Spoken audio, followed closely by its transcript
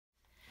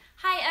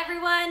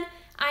everyone,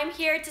 I'm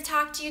here to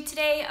talk to you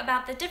today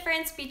about the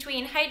difference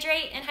between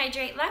Hydrate and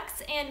Hydrate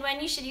Luxe and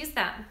when you should use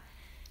them.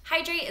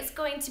 Hydrate is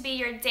going to be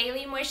your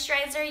daily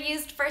moisturizer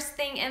used first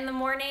thing in the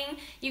morning.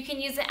 You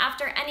can use it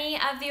after any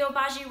of the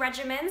Obagi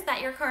regimens that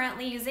you're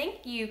currently using.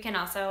 You can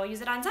also use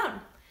it on its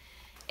own.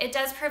 It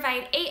does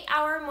provide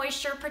 8-hour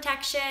moisture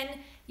protection,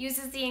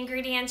 uses the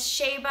ingredients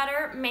shea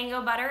butter,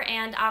 mango butter,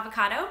 and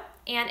avocado,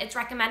 and it's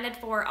recommended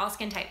for all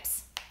skin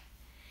types.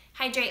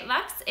 Hydrate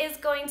Luxe is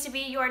going to be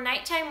your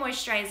nighttime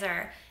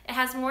moisturizer. It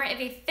has more of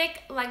a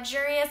thick,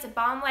 luxurious,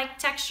 balm-like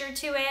texture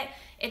to it.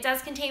 It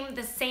does contain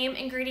the same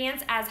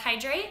ingredients as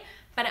Hydrate,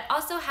 but it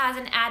also has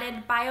an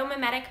added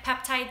biomimetic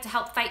peptide to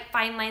help fight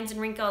fine lines and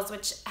wrinkles,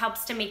 which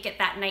helps to make it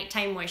that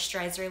nighttime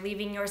moisturizer,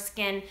 leaving your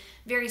skin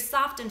very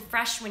soft and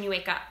fresh when you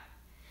wake up.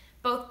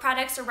 Both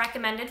products are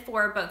recommended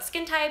for both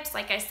skin types.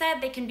 Like I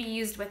said, they can be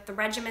used with the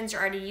regimens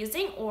you're already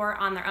using or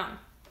on their own.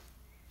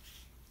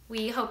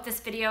 We hope this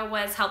video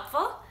was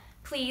helpful.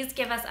 Please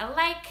give us a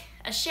like,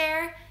 a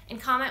share, and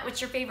comment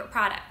what's your favorite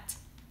product.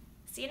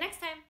 See you next time.